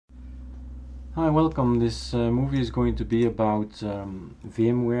Hi, welcome. This movie is going to be about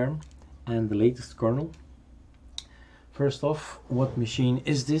VMware and the latest kernel. First off, what machine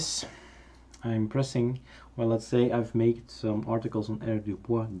is this? I'm pressing, well, let's say I've made some articles on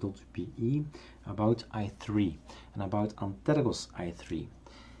Dubois.be about i3 and about Antergos i3.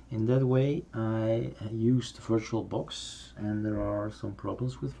 In that way, I used VirtualBox, and there are some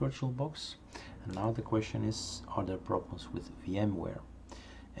problems with VirtualBox. And now the question is, are there problems with VMware?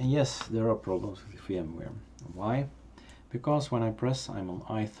 And yes, there are problems with VMware. Why? Because when I press, I'm on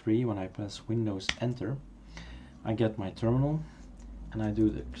i3, when I press Windows Enter, I get my terminal and I do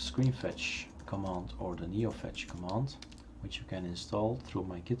the screen fetch command or the neofetch command, which you can install through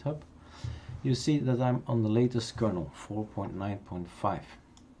my Github. You see that I'm on the latest kernel, 4.9.5.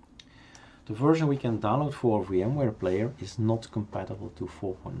 The version we can download for VMware Player is not compatible to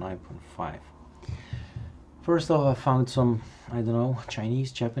 4.9.5. First off, I found some, I don't know,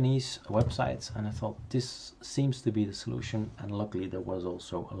 Chinese, Japanese websites, and I thought this seems to be the solution, and luckily there was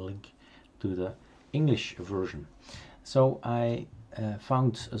also a link to the English version. So I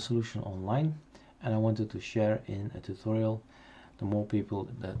found a solution online, and I wanted to share in a tutorial. The more people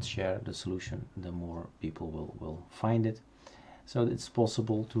that share the solution, the more people will find it. So it's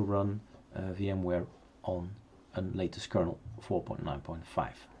possible to run VMware on a latest kernel,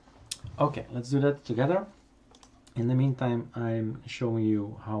 4.9.5. Okay, let's do that together. In the meantime, I'm showing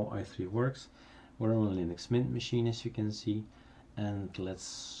you how i3 works. We're on a Linux Mint machine, as you can see, and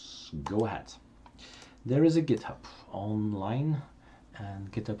let's go ahead. There is a GitHub online,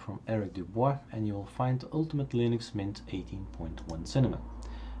 and GitHub from Erik Dubois, and you will find Ultimate Linux Mint 18.1 Cinnamon.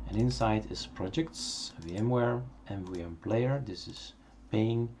 And inside is projects, VMware, VMware Player. This is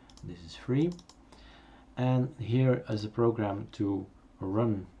paying, this is free. And here is a program to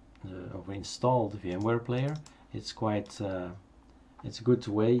run or install the VMware Player. It's quite it's a good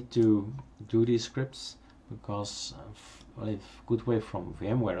way to do these scripts, because well, a good way from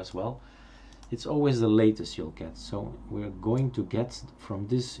VMware as well. It's always the latest you'll get, so we're going to get from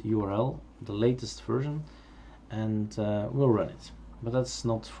this URL the latest version, and we'll run it, but that's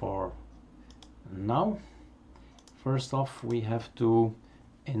not for now. First off, we have to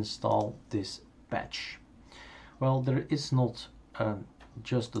install this patch. Well, there is not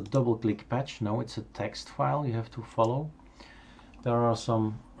just a double-click patch. No, it's a text file you have to follow. There are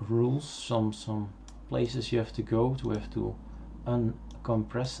some rules, some places you have to go to, have to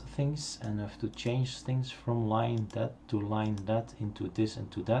uncompress things and have to change things from line that to line that into this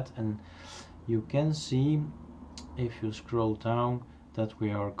and to that. And you can see, if you scroll down, that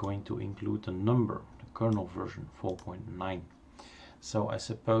we are going to include a number, the kernel version 4.9. So I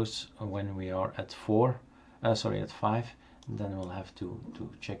suppose when we are at 5, then we'll have to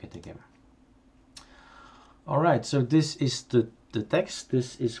check it again. Alright, so this is the text,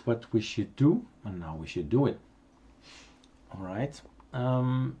 this is what we should do, and now we should do it. Alright,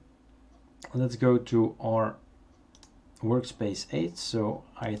 let's go to our workspace 8. So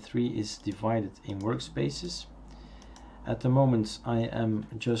i3 is divided in workspaces. At the moment I am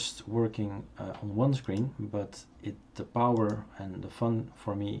just working on one screen, but the power and the fun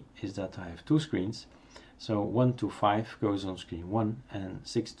for me is that I have two screens. So 1 to 5 goes on screen 1, and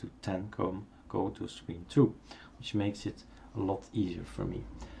 6 to 10 go to screen 2, which makes it a lot easier for me.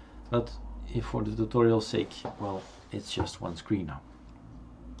 But if for the tutorial's sake, well, it's just one screen now.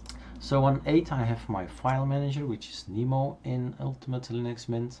 So on 8 I have my file manager, which is Nemo in Ultimate Linux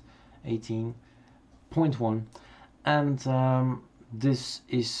Mint 18.1, and this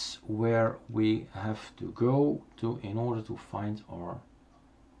is where we have to go to in order to find our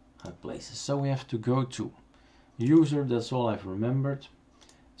places. So we have to go to user, that's all I've remembered.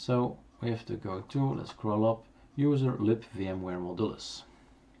 So we have to go to, let's scroll up, user lib VMware modulus.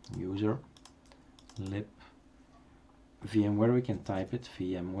 User lib VMware, we can type it,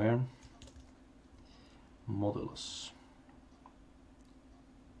 VMware modulus.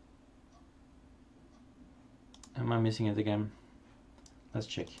 Am I missing it again? Let's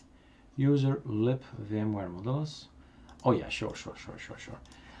check. User lib VMware modulus. Oh yeah, sure.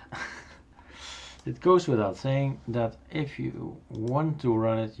 It goes without saying that if you want to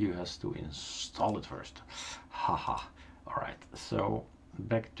run it, you have to install it first. Haha. Alright, so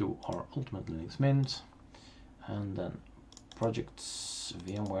back to our Ultimate Linux Mint, and then projects,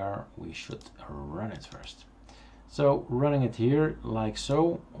 VMware, we should run it first. So running it here like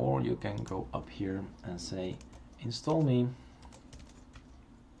so, or you can go up here and say install me,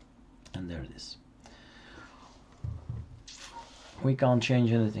 and there it is. We can't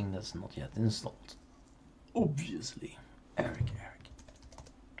change anything that's not yet installed. Obviously. Erik.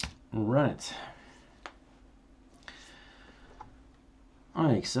 Run it.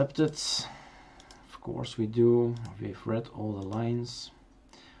 I accept it. Of course we do. We've read all the lines.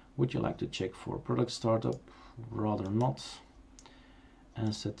 Would you like to check for product startup? Rather not.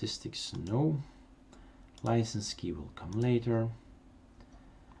 And statistics, no. License key will come later.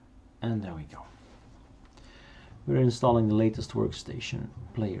 And there we go. We're installing the latest workstation,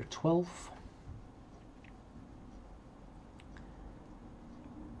 Player 12.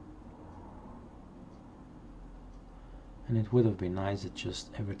 And it would have been nice if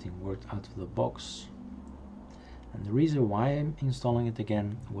just everything worked out of the box. And the reason why I'm installing it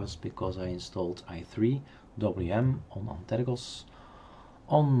again was because I installed i3 WM on Antergos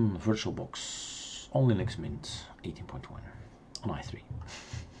on VirtualBox on Linux Mint 18.1 on i3.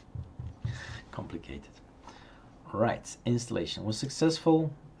 Complicated. Right, installation was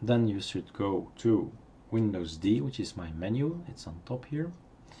successful. Then you should go to Windows D, which is my menu. It's on top here.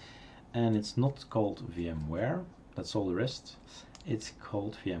 And it's not called VMware. That's all the rest. It's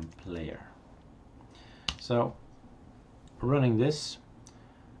called VMware Player. So running this,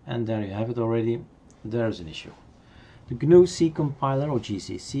 and there you have it already. There's an issue. The GNU C compiler or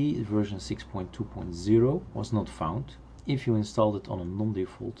GCC version 6.2.0 was not found if you installed it on a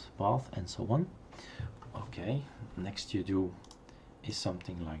non-default path and so on. Okay, next you do is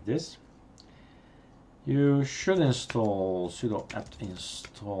something like this. You should install sudo apt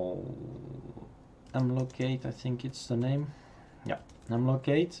install mlocate, I think it's the name. Yeah,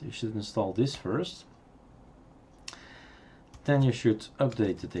 mlocate. You should install this first. Then you should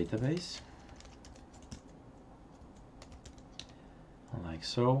update the database. Like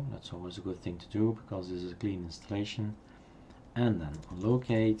so. That's always a good thing to do because this is a clean installation. And then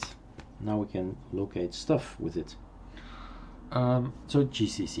locate. Now we can locate stuff with it. So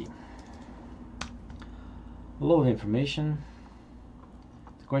GCC. A lot of information.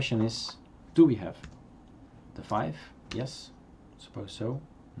 The question is, do we have the 5? Yes, suppose so.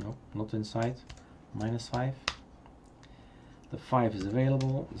 No, not inside. -5. The 5 is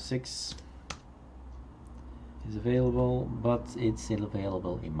available. The 6 is available, but it's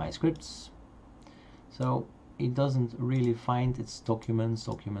available in my scripts. So it doesn't really find its documents.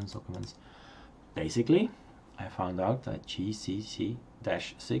 Basically, I found out that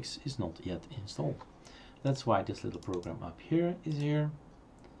GCC-6 is not yet installed. That's why this little program up here is here.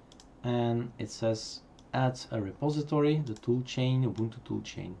 And it says add a repository, the toolchain, Ubuntu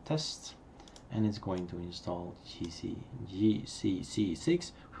toolchain test. And it's going to install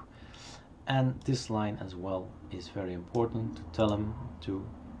GCC6. And this line as well is very important to tell them to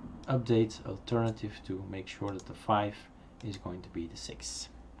update alternative to make sure that the 5 is going to be the 6.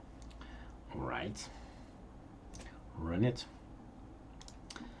 Right. Run it.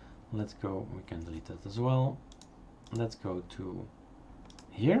 Let's go, we can delete that as well. Let's go to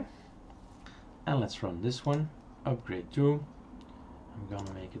here and let's run this one. Upgrade to, I'm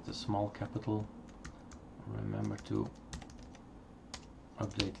gonna make it a small capital. Remember to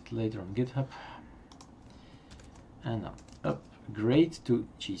update it later on GitHub. And now upgrade to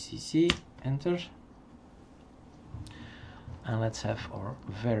GCC, enter. And let's have our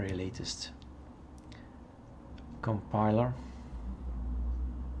very latest compiler.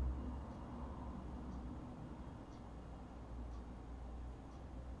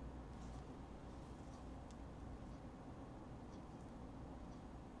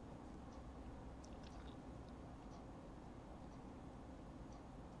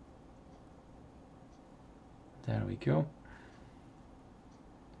 There we go.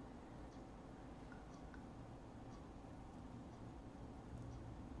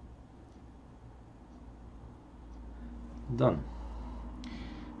 Done.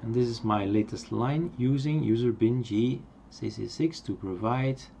 And this is my latest line, using user bin GCC6 to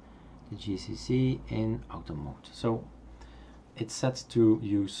provide the GCC in auto mode. So it's set to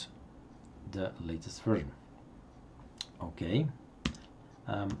use the latest version. Okay.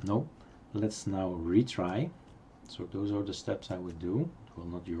 No, let's now retry. So those are the steps I would do. It will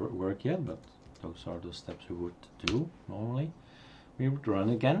not work yet, but those are the steps we would do normally. We would run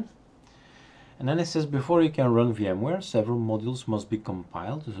again. And then it says before you can run VMware, several modules must be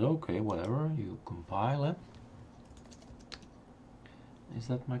compiled. So okay, whatever, you compile it. Is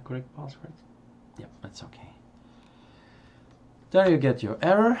that my correct password? Yeah, that's okay. There you get your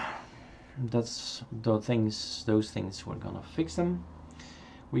error. That's those things we're gonna fix them.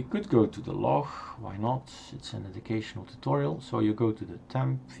 We could go to the log, why not? It's an educational tutorial. So you go to the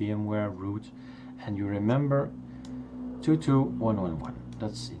temp, VMware, root, and you remember 22111.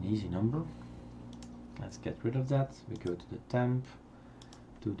 That's an easy number. Let's get rid of that. We go to the temp,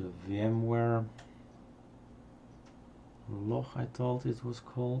 to the VMware log, I thought it was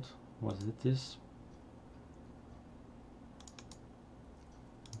called. Was it this?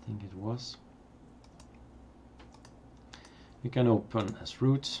 I think it was. You can open as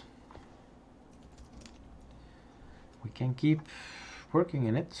root. We can keep working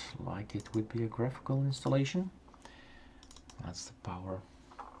in it like it would be a graphical installation. That's the power.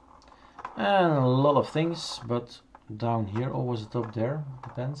 And a lot of things, but down here, or was it up there?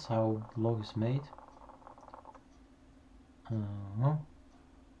 Depends how the log is made.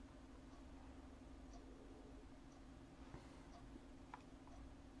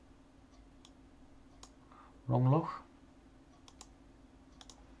 Wrong log.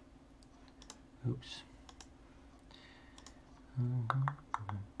 Oops.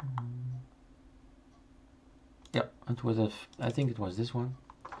 Yeah, it was I think it was this one.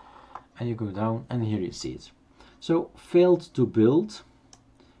 And you go down, and here you see it. So, failed to build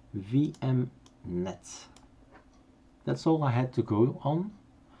VMnet. That's all I had to go on.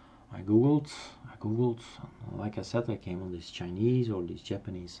 I googled, like I said, I came on this Chinese or this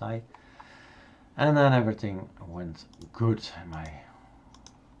Japanese site, and then everything went good, and I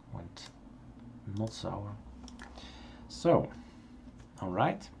went not sour. So,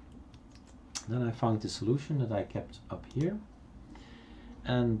 alright, then I found the solution that I kept up here,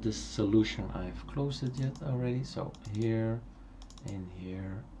 and this solution I've closed it yet already, so here, in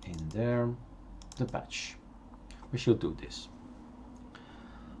there, the patch. We should do this.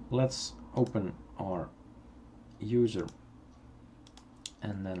 Let's open our user,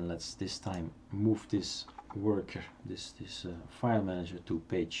 and then let's this time move this worker, this file manager to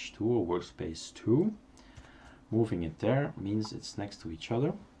page 2 or workspace 2. Moving it there means it's next to each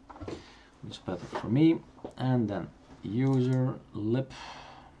other, which is better for me. And then user lib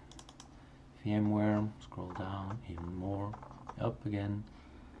VMware, scroll down even more, up again,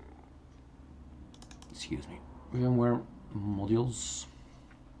 excuse me, VMware modules,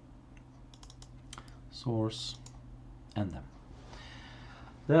 source, and them.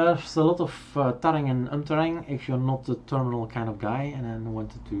 There's a lot of tarring and untarring if you're not the terminal kind of guy and then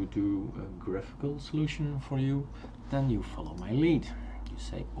wanted to do a graphical solution for you, then you follow my lead. You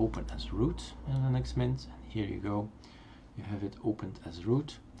say open as root in the next mint, and here you go. You have it opened as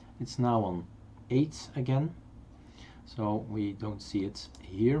root. It's now on 8 again, so we don't see it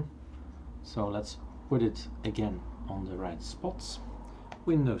here. So let's put it again on the right spots.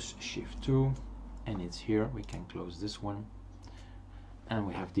 Windows Shift 2, and it's here. We can close this one, and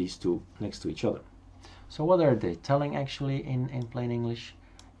we have these two next to each other. So what are they telling actually in plain English?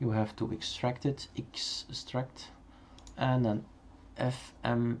 You have to extract it, extract, and then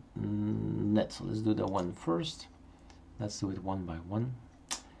VMnet. So let's do the one first. Let's do it one by one,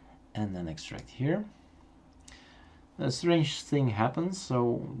 and then extract here. A strange thing happens,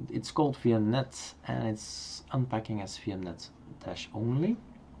 so it's called VMnet and it's unpacking as VMnet dash only,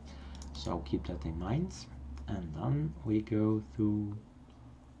 so keep that in mind. And then we go to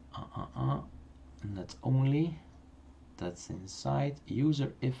net only, that's inside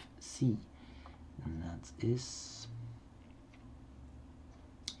user if C, and that is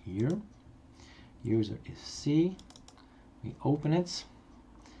here, user if C. We open it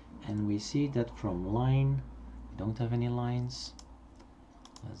and we see that from line, we don't have any lines.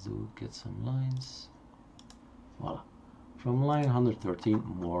 Let's get some lines. Voila. From line 113,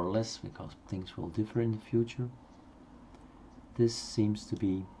 more or less, because things will differ in the future. This seems to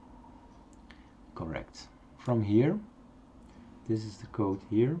be correct. From here, this is the code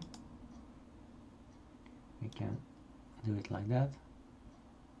here. We can do it like that.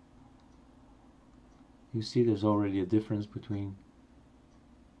 You see there's already a difference between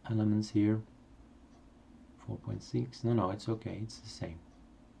elements here. 4.6. No, it's okay. It's the same.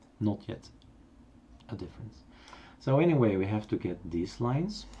 Not yet a difference. So anyway, we have to get these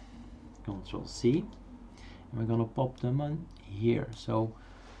lines. Control C. And we're going to pop them on here. So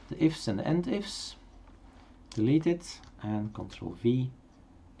the ifs and the end ifs. Delete it. And Control V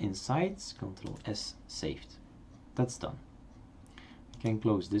inside. Control S saved. That's done. We can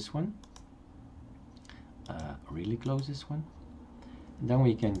close this one. Really close this one. And then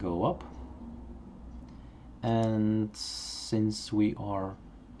we can go up, and since we are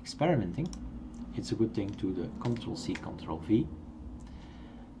experimenting, it's a good thing to do the Control C, Control V,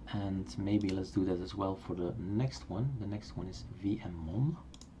 and maybe let's do that as well for the next one. The next one is VMon,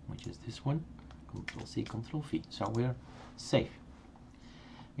 which is this one. Control C, Control V. So we're safe.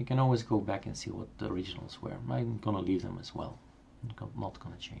 We can always go back and see what the originals were. I'm gonna leave them as well. I'm not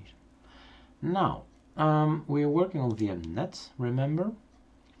gonna change them. Now, we are working on VMnet, remember?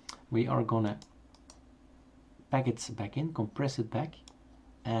 We are gonna pack it back in, compress it back,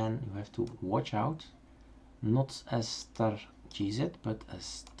 and you have to watch out, not as star gz, but as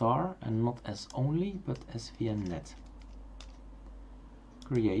star, and not as only, but as VMnet.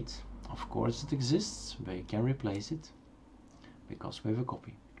 Create, of course it exists, but you can replace it. because we have a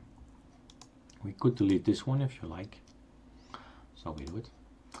copy. We could delete this one if you like, so we do it.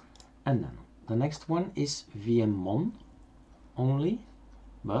 And then the next one is VMware only,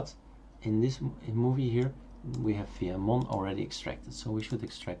 but in this movie here we have VMware already extracted, so we should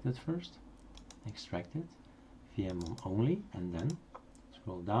extract it first. Extract it, VMware only, and then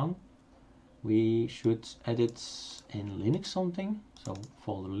scroll down. We should edit in Linux something, so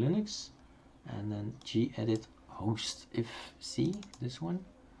folder Linux, and then gedit host if C, this one,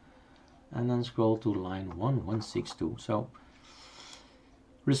 and then scroll to line 1162. So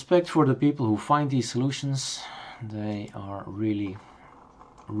respect for the people who find these solutions, they are really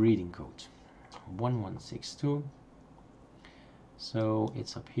reading code. 1162, so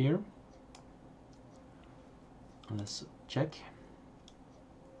it's up here. Let's check.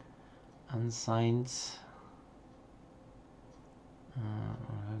 Unsigned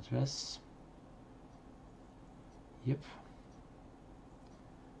address. Yep,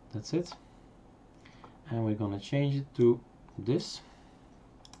 that's it. And we're gonna change it to this.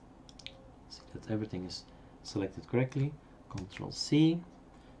 See that everything is selected correctly. Control C,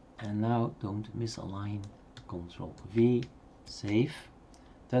 and now don't misalign. Control V, save.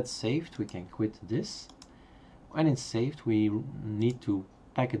 That's saved. We can quit this. When it's saved, we need to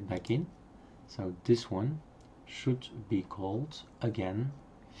pack it back in. So this one should be called again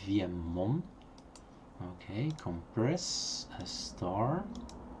VMware. Okay, compress a star,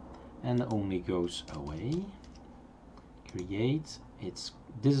 and only goes away. Create.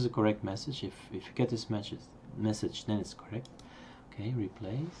 This is a correct message. If you get this message, then it's correct. Okay,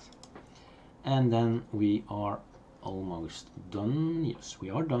 replace, and then we are almost done. Yes, we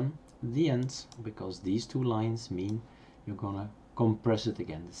are done. The end, because these two lines mean you're gonna compress it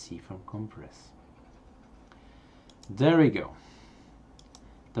again. The C from compress. There we go.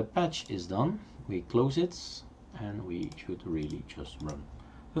 The patch is done. We close it, and we should really just run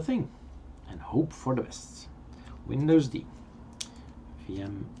the thing and hope for the best. Windows D,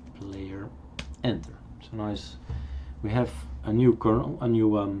 VM Player, enter. So now we have a new kernel, a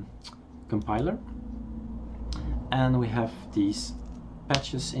new compiler, and we have these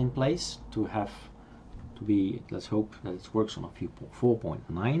patches in place to be, let's hope that it works on a few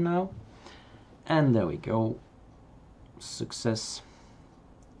 4.9 now. And there we go. Success,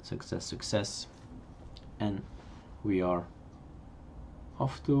 success, success. And we are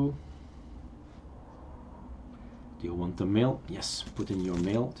off to. Do you want the mail? Yes, put in your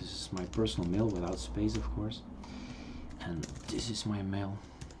mail. This is my personal mail without space, of course. And this is my mail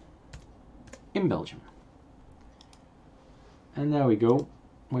in Belgium. And there we go.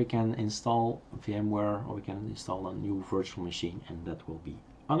 We can install VMware, or we can install a new virtual machine, and that will be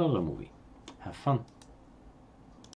another movie. Have fun.